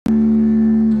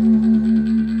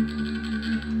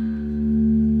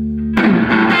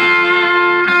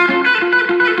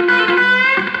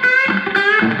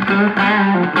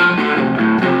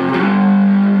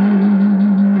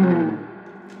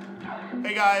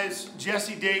guys,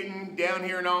 Jesse Dayton down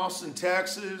here in Austin,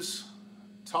 Texas,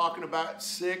 talking about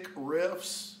sick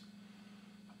riffs.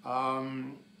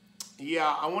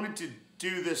 Yeah, I wanted to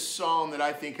do this song that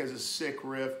I think has a sick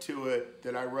riff to it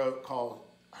that I wrote called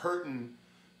Hurtin,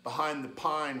 Behind the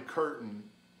Pine Curtain.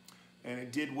 And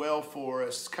it did well for us.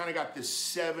 It's kind of got this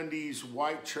 70s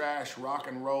white trash rock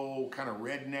and roll kind of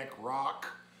redneck rock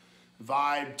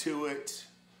vibe to it,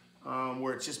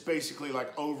 where it's just basically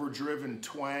like overdriven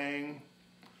twang.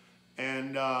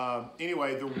 And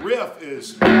anyway, the riff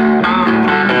is...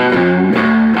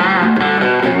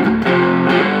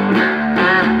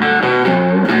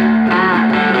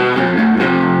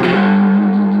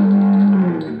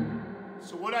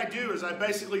 So what I do is I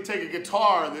basically take a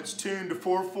guitar that's tuned to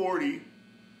 440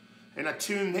 and I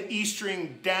tune the E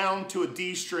string down to a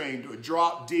D string, to a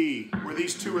drop D, where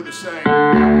these two are the same. And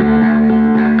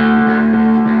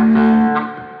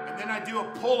then I do a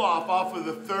pull off of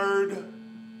the 3rd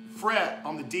fret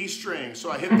on the D string.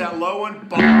 So I hit that low one,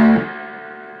 boom.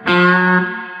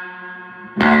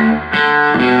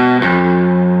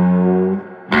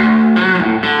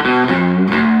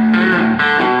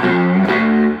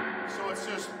 So it's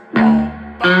just boom,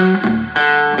 boom.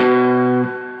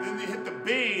 Then they hit the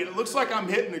B, and it looks like I'm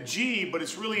hitting a G, but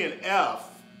it's really an F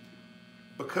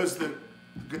because the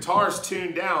guitar's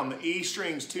tuned down, the E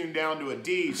string's tuned down to a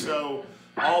D, so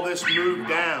all this moved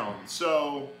down.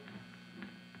 So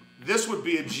this would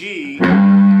be a G. So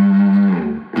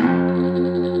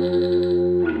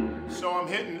I'm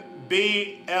hitting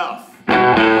B, F.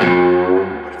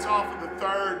 But it's off of the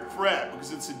 3rd fret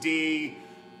because it's a D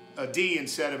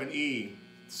instead of an E.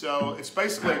 So it's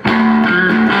basically...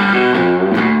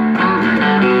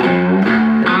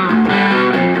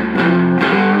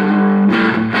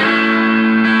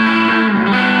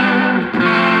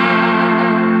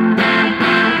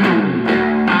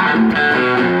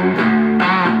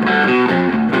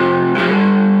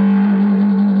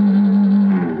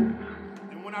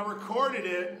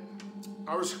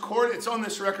 It's on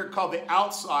this record called The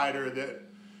Outsider that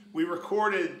we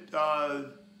recorded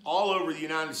all over the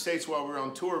United States while we were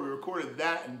on tour. We recorded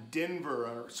that in Denver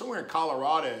or somewhere in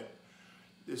Colorado,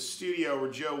 this studio where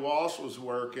Joe Walsh was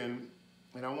working,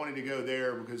 and I wanted to go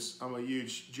there because I'm a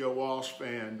huge Joe Walsh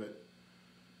fan. But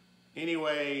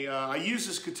anyway, I use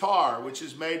this guitar, which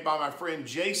is made by my friend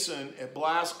Jason at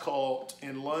Blast Cult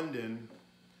in London,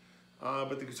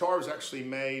 but the guitar was actually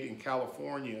made in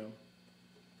California.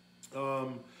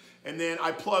 And then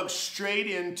I plug straight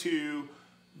into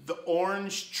the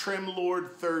orange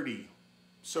Tremlord 30.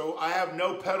 So I have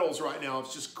no pedals right now.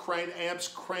 It's just amps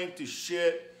cranked to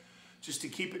shit just to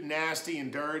keep it nasty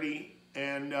and dirty.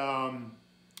 And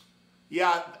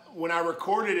yeah, when I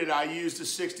recorded it, I used a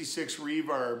 66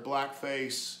 reverb,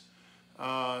 blackface,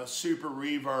 super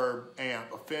reverb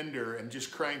amp, a Fender, and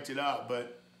just cranked it up.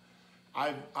 But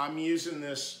I'm using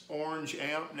this orange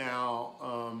amp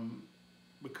now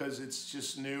because it's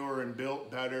just newer and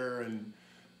built better and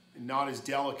not as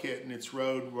delicate, and it's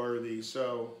roadworthy.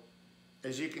 So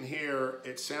as you can hear,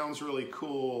 it sounds really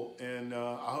cool, and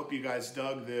I hope you guys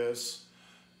dug this.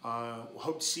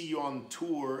 Hope to see you on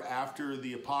tour after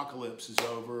the apocalypse is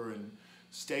over, and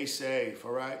stay safe.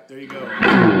 All right, there you go.